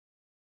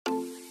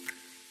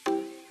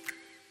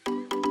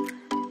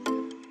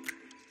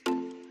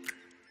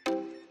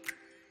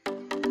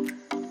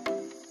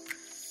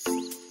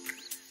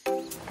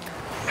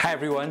Hi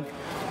everyone,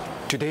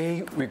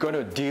 today we're going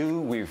to deal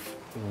with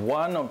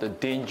one of the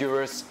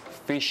dangerous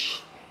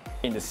fish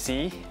in the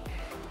sea.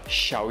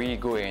 Shall we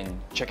go and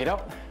check it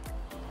out?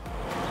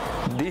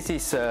 This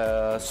is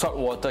a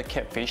saltwater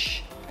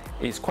catfish.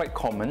 It's quite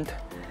common,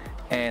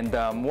 and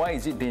why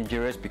is it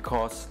dangerous?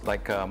 Because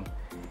there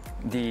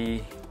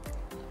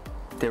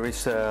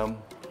is a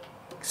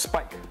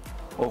spike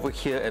over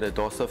here at the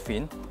dorsal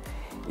fin.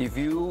 If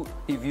you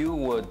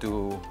were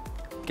to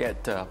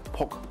get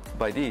poked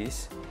by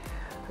this,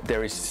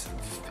 there is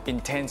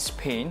intense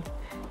pain,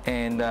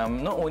 and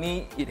not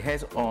only it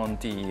has on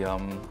the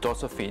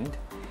dorsal fin,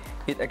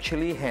 it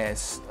actually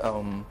has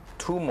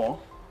two more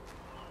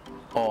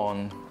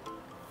on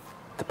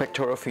the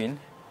pectoral fin.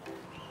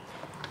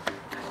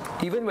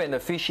 Even when the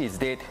fish is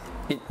dead,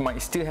 it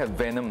might still have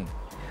venom,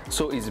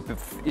 so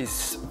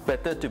it's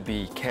better to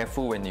be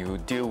careful when you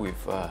deal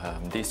with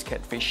this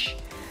catfish.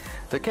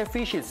 The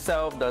catfish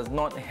itself does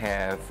not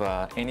have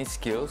any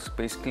scales.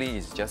 Basically,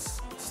 it's just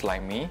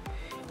slimy.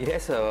 It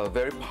has a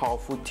very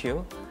powerful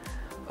tail,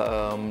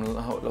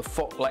 a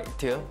fork-like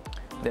tail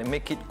that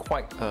make it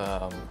quite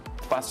a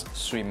fast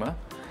swimmer.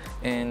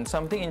 And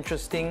something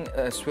interesting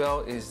as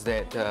well is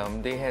that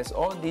they has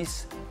all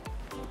these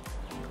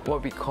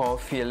what we call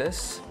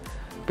feelers.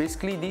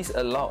 Basically, these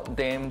allow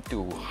them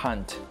to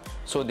hunt.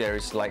 So there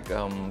is like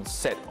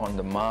set on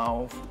the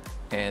mouth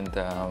and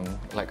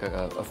like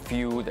a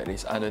few that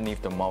is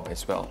underneath the mouth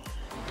as well.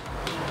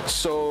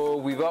 So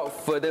without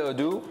further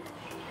ado,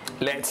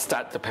 let's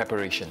start the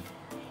preparation.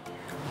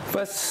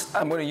 First,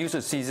 I'm going to use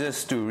the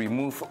scissors to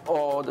remove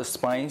all the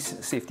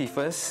spines, safety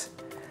first.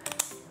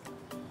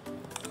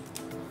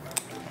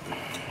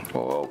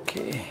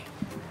 Okay.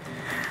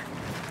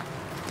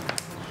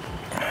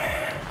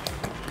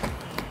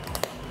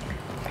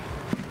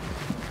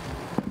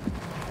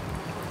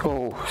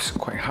 Oh, it's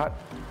quite hard.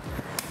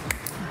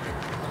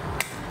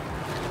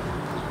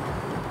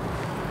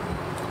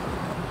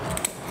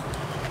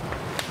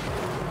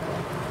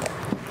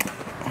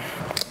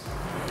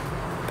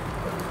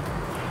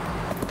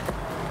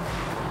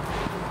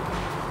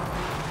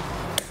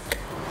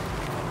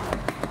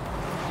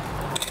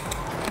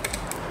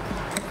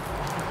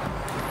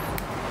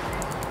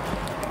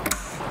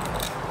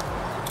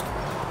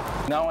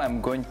 Now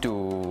I'm going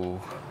to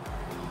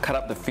cut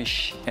up the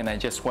fish, and I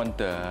just want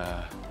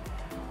the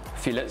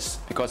fillets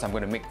because I'm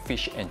going to make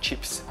fish and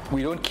chips.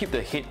 We don't keep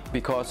the head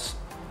because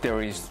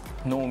there is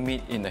no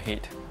meat in the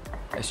head.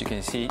 As you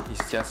can see,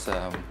 it's just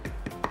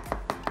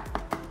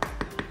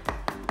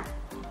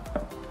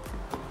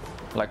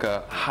like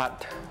a hard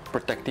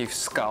protective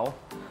skull.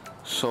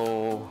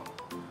 So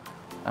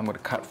I'm going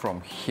to cut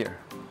from here.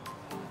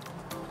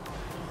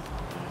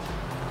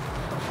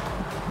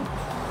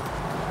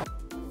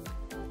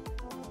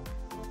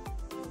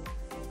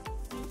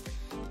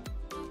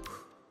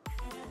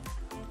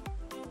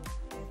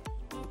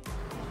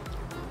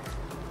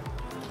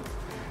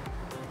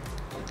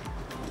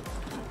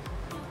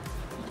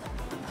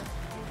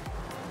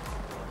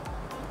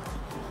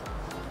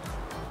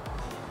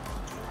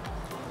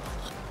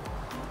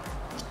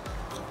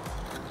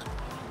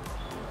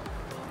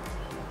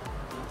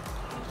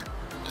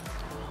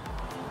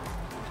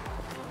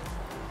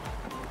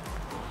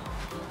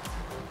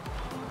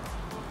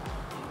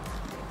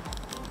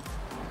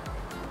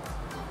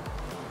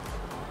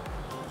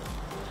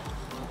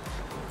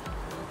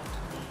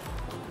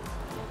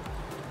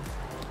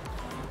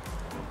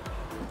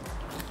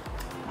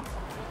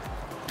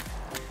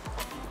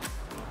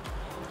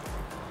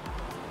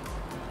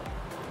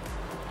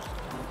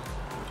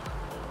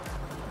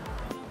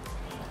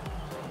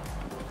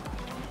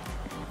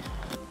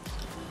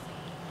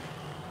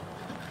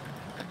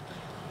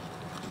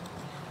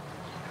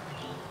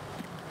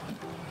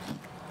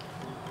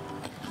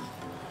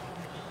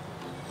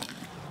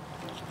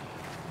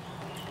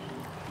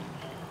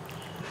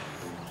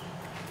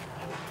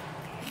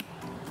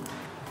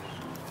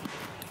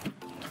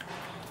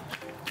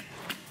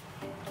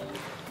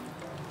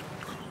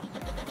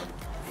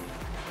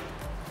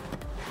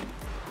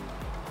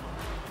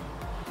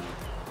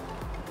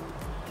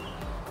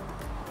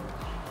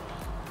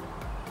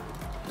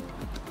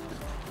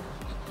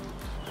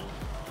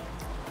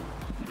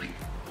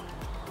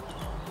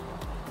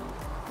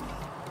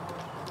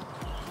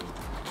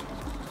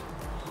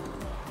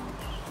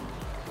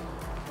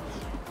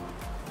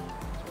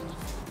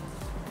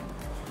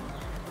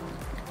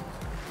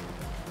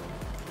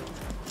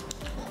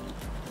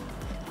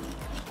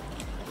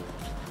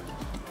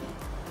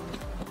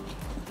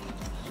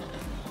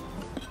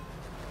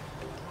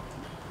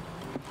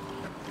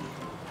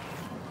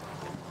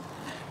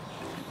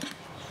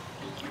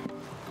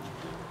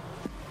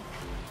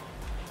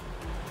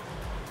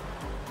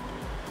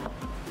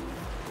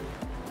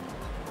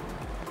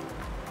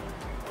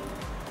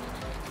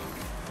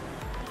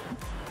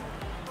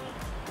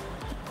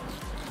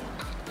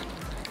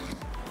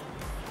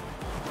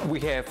 We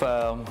have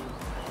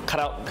cut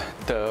out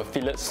the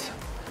fillets,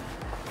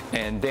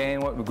 and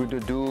then what we're going to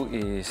do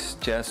is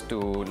just to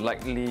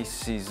lightly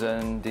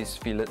season these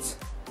fillets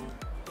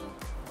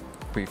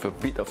with a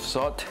bit of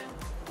salt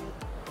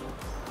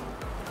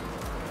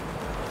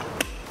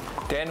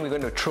Then we're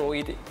going to throw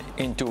it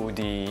into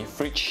the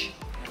fridge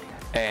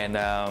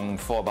and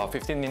for about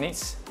 15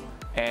 minutes,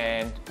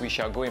 and we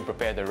shall go and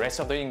prepare the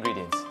rest of the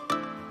ingredients.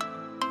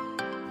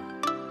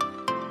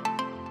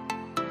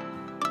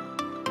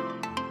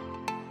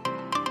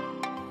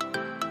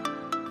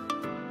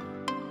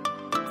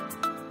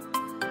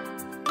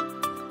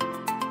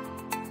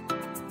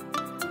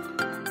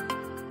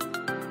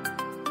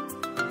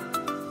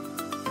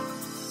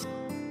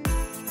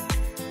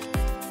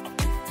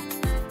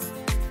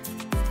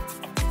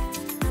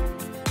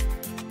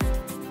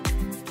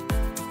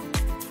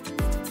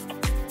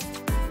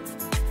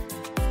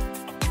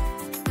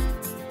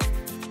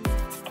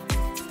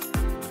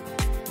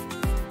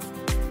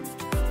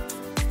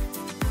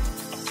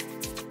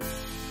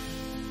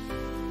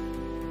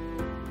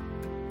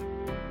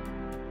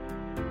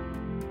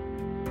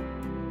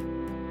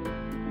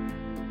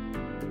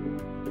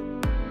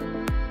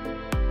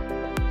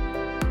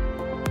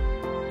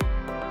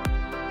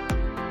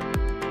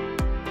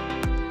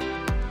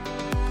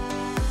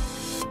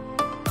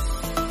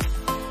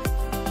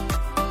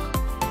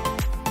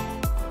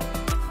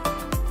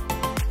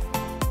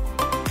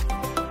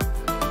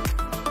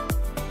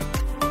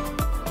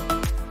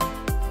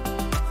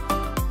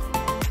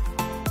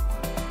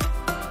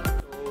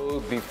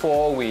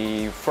 Before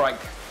we fry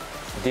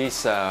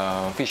these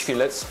fish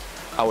fillets,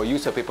 I will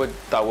use a paper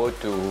towel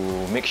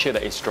to make sure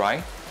that it's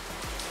dry.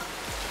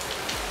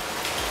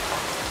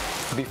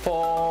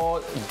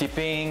 Before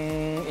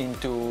dipping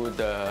into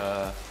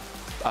the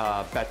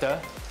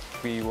batter,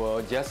 we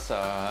will just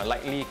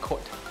lightly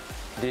coat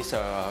this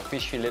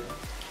fish fillet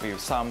with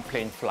some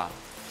plain flour.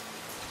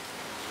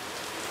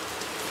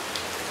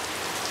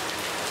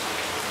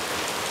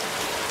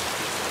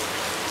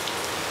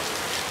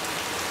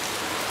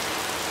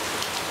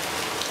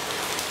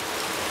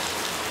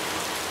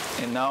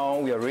 And now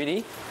we are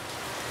ready.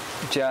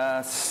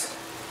 Just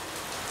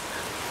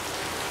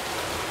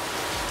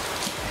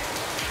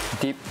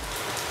dip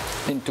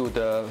into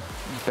the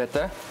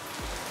batter.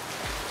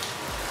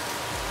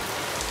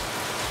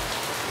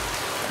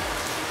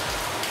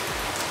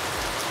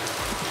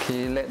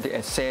 Okay, let the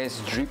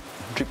excess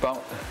drip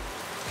out.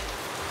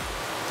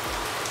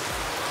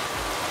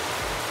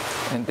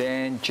 And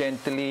then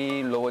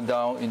gently lower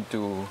down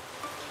into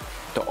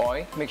the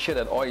oil. Make sure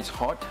that oil is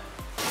hot.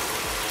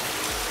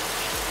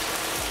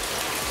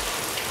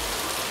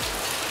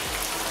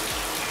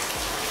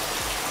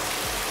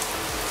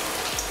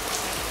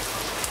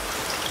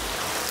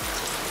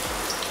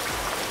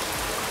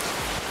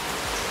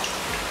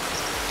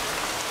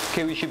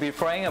 Okay, we should be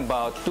frying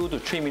about 2 to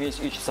 3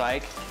 minutes each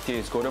side till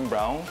it's golden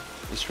brown.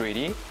 It's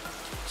ready.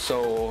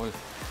 So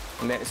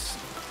let's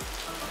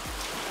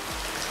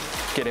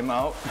get them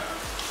out,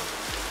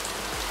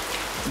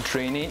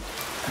 drain it,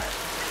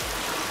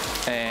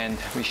 and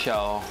we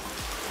shall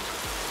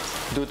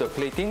do the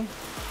plating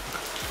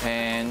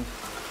and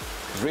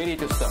ready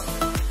to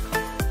serve.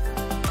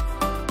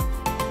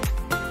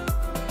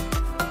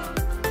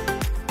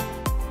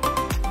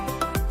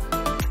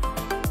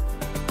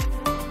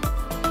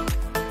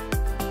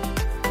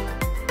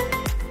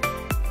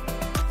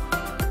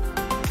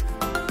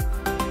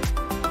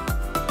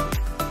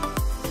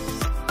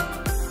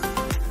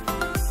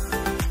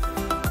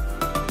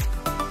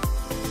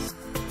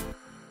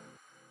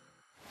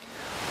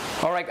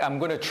 Alright, I'm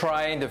going to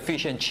try the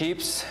fish and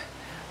chips.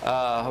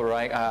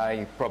 Alright,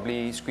 I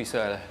probably squeeze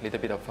a little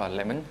bit of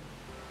lemon.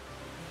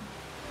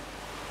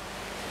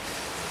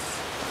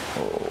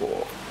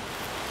 Oh,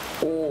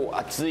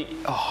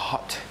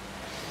 hot.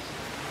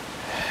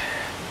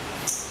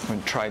 I'm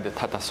going to try the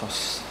tartar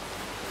sauce.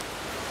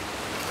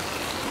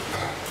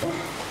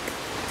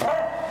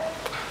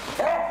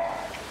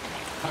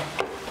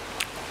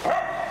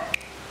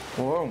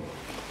 Whoa.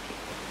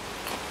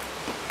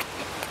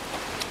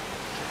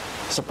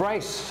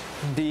 Surprise!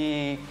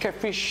 The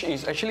catfish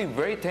is actually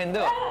very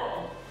tender.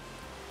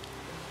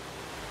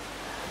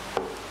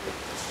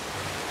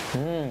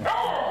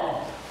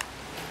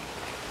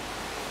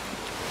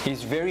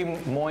 It's very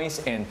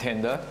moist and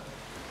tender,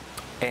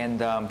 and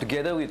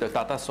together with the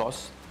tartar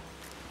sauce,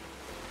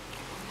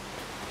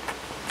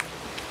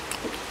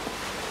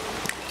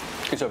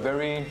 it's a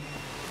very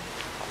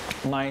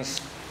nice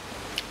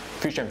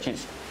fish and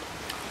chips.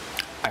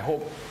 I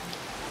hope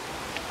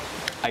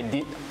I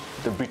did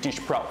the British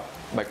proud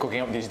by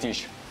cooking up this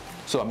dish.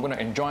 So I'm going to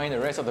enjoy the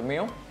rest of the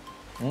meal.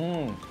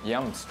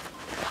 Yums.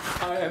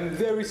 I am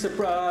very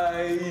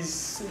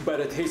surprised by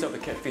the taste of the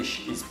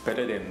catfish. It's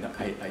better than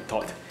I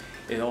thought.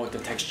 You know, the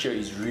texture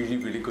is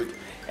really good.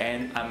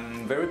 And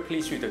I'm very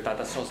pleased with the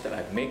tartar sauce that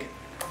I make.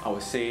 I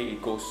would say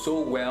it goes so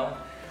well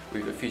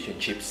with the fish and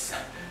chips.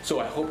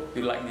 So I hope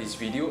you like this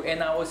video,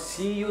 and I will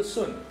see you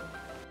soon.